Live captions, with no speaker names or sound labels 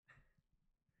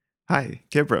Hi,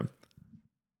 Kibram.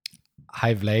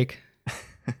 Hi, Blake.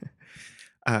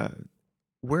 uh,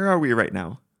 where are we right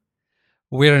now?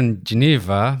 We're in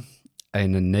Geneva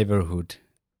in a neighborhood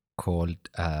called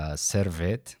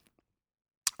Servet.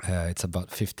 It's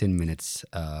about 15 minutes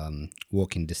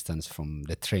walking distance from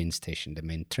the train station, the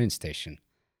main train station.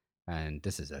 And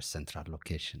this is our central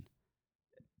location.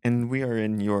 And we are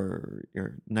in your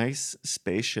nice,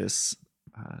 spacious,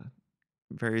 uh,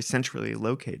 very centrally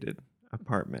located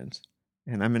apartment.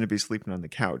 And I'm going to be sleeping on the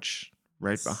couch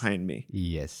right Yes, behind me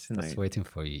yes, that's tonight. waiting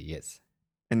for you. Yes,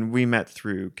 And we met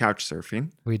through couch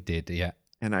surfing. we did. Yeah,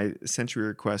 And I sent you a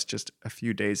request just a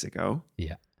few days ago.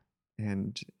 yeah,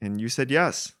 And you said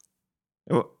yes.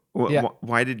 Oh, yeah.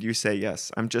 why did you say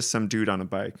yes? I'm just some dude on a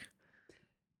bike.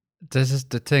 This is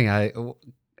the thing.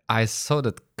 I saw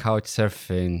that couch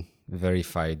surfing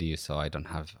verified you, so I don't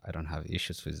have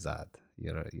issues with that.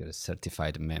 You're a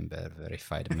certified member,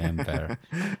 verified member.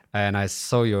 And I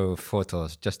saw your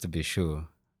photos just to be sure.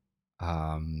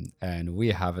 And we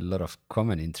have a lot of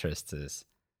common interests.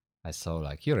 I saw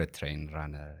like you're a train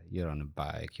runner, you're on a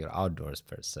bike, you're outdoors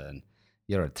person,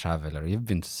 you're a traveler. You've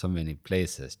been to so many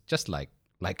places, just like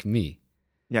me.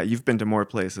 Yeah, you've been to more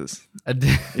places.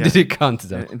 Did you count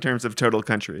them? In terms of total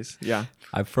countries. Yeah.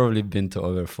 I've probably been to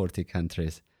over 40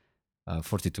 countries,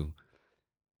 42.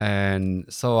 And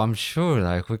so I'm sure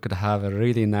like we could have a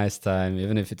really nice time,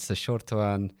 even if it's a short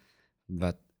one.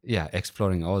 But yeah,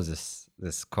 exploring all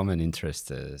this common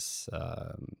interests,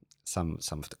 some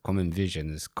of the common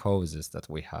visions, causes that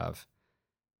we have.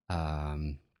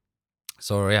 Um,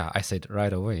 so yeah, I said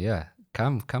right away, yeah,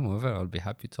 come over. I'll be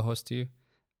happy to host you.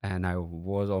 And I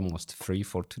was almost free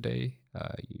for today.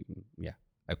 Yeah,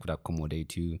 I could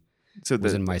accommodate you So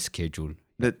within my schedule.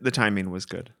 Yeah, the timing was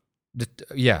good.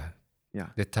 yeah, Yeah.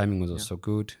 the timing was Yeah. also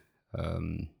good.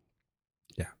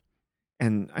 Yeah.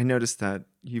 And I noticed that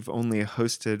you've only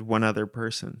hosted one other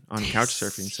person on couch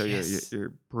surfing, so Yes.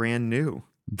 you're brand new.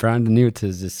 Brand new to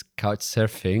this couch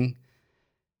surfing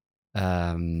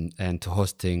and to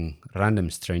hosting random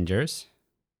strangers.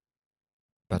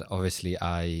 But obviously,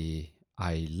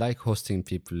 I like hosting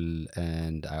people,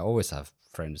 and I always have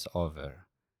friends over.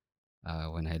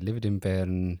 When I lived in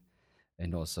Bern,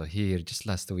 and also here, just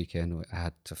last weekend, I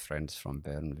had two friends from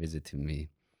Bern visiting me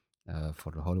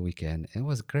for the whole weekend. It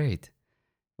was great.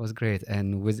 It was great,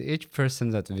 and with each person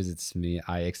that visits me,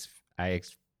 I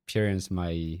experience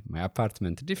my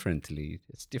apartment differently.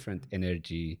 It's different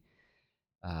energy,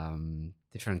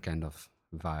 different kind of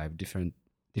vibe,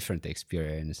 different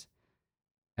experience.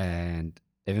 And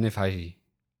even if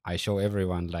I show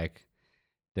everyone like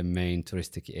the main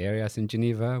touristic areas in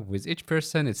Geneva, with each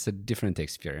person it's a different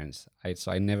experience.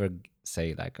 So I never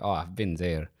say like, oh, I've been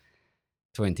there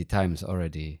 20 times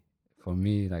already. For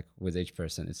me, like with each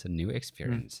person, it's a new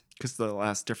experience. Because they'll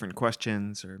ask different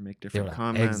questions or make They're different like,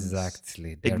 comments,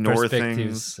 exactly. Their ignore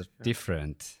perspectives things. are Yeah.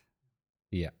 different.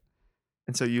 Yeah.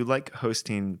 And so you like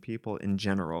hosting people in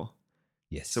general.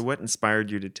 So Yes. what inspired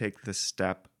you to take the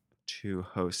step to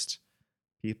host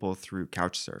people through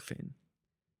couch surfing?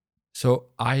 So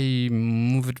I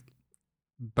moved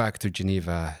back to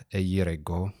Geneva a year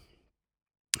ago,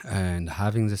 and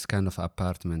having this kind of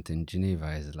apartment in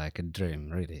Geneva is like a dream.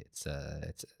 Really, it's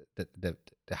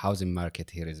the housing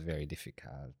market here is very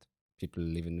difficult. People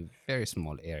live in very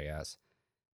small areas,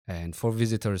 and for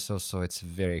visitors also, it's a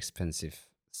very expensive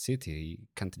city. You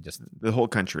can't just The whole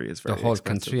country is the very whole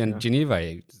expensive. country, and Yeah. Geneva,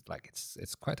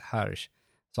 it's quite harsh.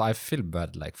 So I feel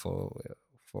bad like for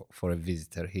a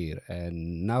visitor here,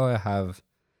 and now I have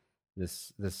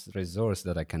this resource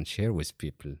that I can share with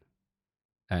people,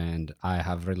 and I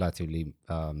have relatively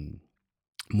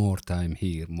more time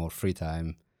here, more free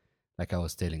time. Like I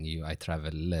was telling you, I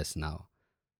travel less now,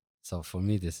 so for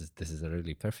me, this is a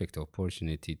really perfect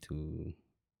opportunity to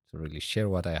really share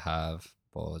what I have,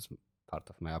 both part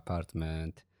of my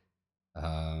apartment,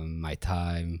 my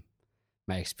time,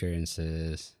 my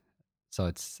experiences. So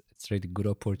it's really good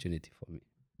opportunity for me.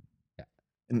 Yeah.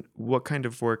 And what kind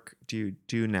of work do you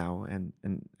do now, and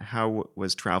how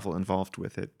was travel involved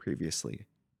with it previously?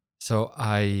 So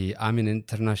I'm in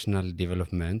international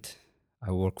development.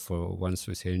 I work for one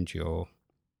Swiss NGO,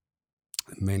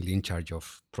 mainly in charge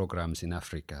of programs in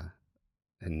Africa.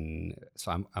 And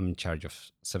so I'm in charge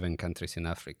of 7 countries in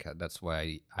Africa. That's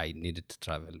why I needed to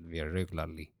travel very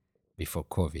regularly before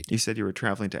COVID, You said you were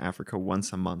traveling to Africa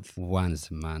once a month. once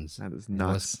a month. That is It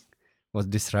nuts. was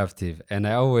disruptive, and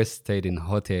I always stayed in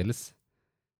hotels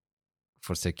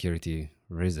for security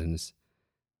reasons.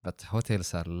 But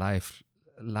hotels are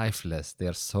lifeless. They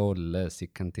are soulless. You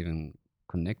can't even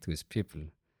connect with people.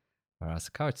 Whereas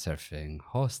couch surfing,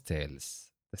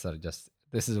 hostels, these are just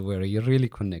This is where you really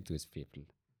connect with people.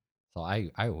 So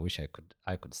I wish I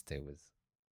could stay with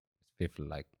people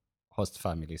like host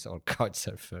families or couch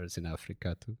surfers in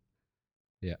Africa too.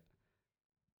 Yeah.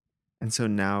 And so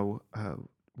now,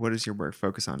 what does your work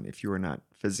focus on if you are not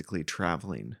physically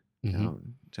traveling hmm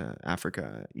down to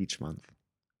Africa each month?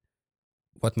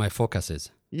 What my focus is.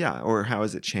 Yeah, or how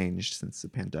has it changed since the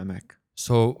pandemic?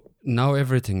 So now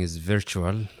everything is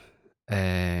virtual,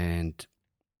 and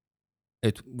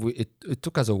it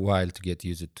took us a while to get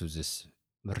used to this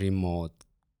remote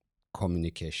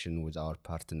communication with our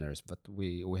partners, but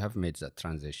we have made that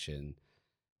transition,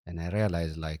 and I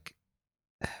realized like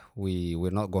we're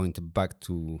not going to back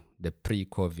to the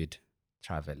pre-COVID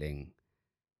traveling,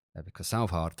 because some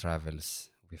of our travels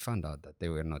we found out that they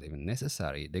were not even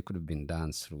necessary. They could have been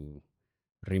done through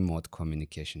remote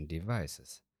communication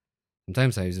devices.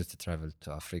 Sometimes I used to travel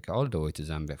to Africa all the way to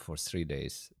Zambia for 3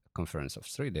 days, a conference of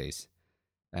 3 days,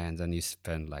 and then you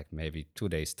spend like maybe 2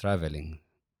 days traveling.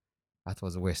 That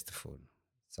was wasteful.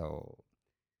 So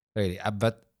really,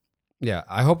 but yeah,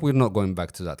 I hope we're not going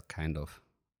back to that kind of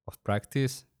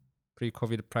practice,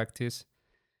 pre-COVID practice.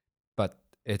 But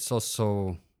it's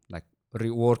also like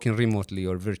working remotely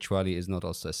or virtually is not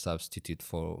also a substitute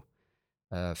for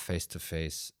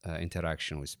face-to-face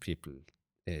interaction with people.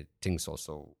 Things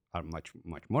also are much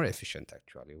more efficient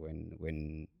actually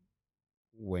when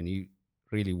you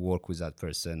really work with that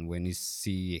person, when you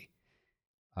see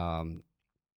um,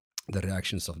 the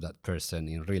reactions of that person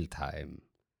in real time,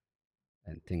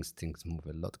 and things move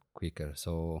a lot quicker.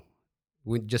 So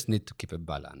we just need to keep a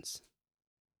balance.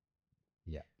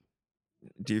 Yeah.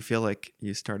 Do you feel like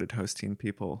you started hosting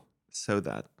people so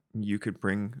that you could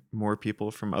bring more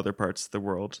people from other parts of the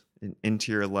world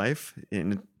into your life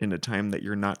in a time that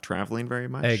you're not traveling very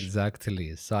much?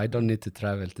 Exactly. So I don't need to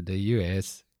travel to the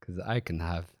US because I can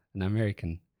have an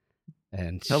American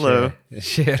and Hello.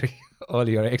 share all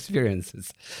your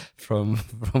experiences from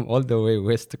all the way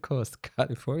west coast,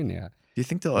 California. Do you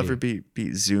think there'll ever Yeah.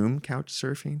 be Zoom couch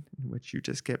surfing, in which you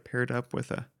just get paired up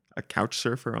with a couch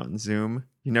surfer on Zoom?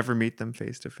 You never meet them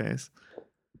face to face.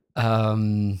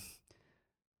 Um,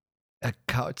 a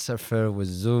couch surfer with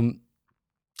Zoom.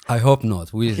 I hope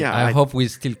not. Yeah, I hope we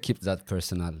still keep that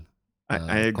personal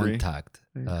I agree. contact.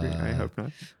 I agree. I hope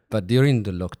not. But during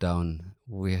the lockdown,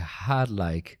 we had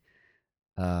like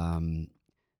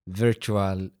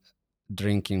virtual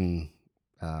drinking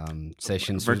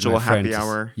sessions with Virtual my happy friends.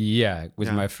 hour. Yeah, with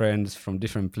Yeah. my friends from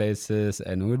different places,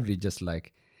 and we'd be just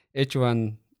like each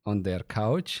one on their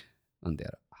couch, on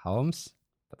their homes,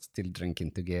 but still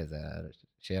drinking together,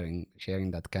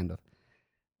 sharing that kind of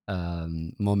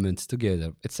moments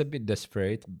together. It's a bit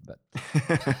desperate, but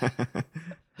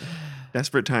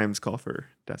Desperate times call for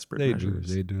desperate they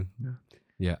measures. do. Yeah.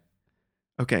 Yeah.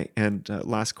 Okay, and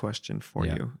last question for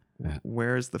Yeah, you. yeah.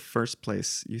 Where is the first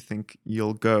place you think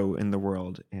you'll go in the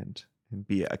world and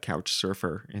be a couch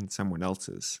surfer in someone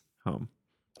else's home?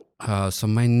 So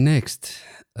my next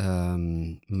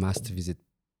must visit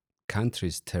country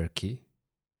is Turkey,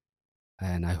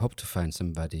 and I hope to find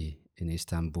somebody in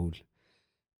Istanbul.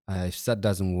 If that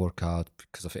doesn't work out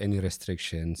because of any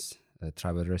restrictions,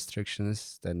 travel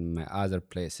restrictions, then my other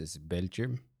place is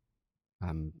Belgium.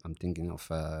 I'm thinking of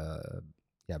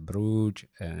Bruges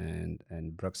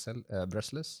and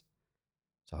Brussels.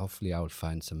 So hopefully I will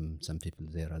find some people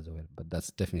there as well. But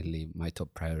that's definitely my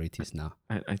top priorities now.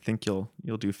 I think you'll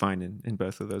do fine in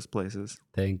both of those places.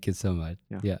 Thank you so much.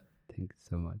 Yeah. Yeah, thank you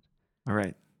so much. All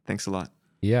right. Thanks a lot.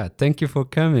 Yeah, thank you for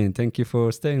coming. Thank you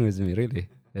for staying with me. Really,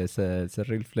 it's a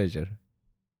real pleasure.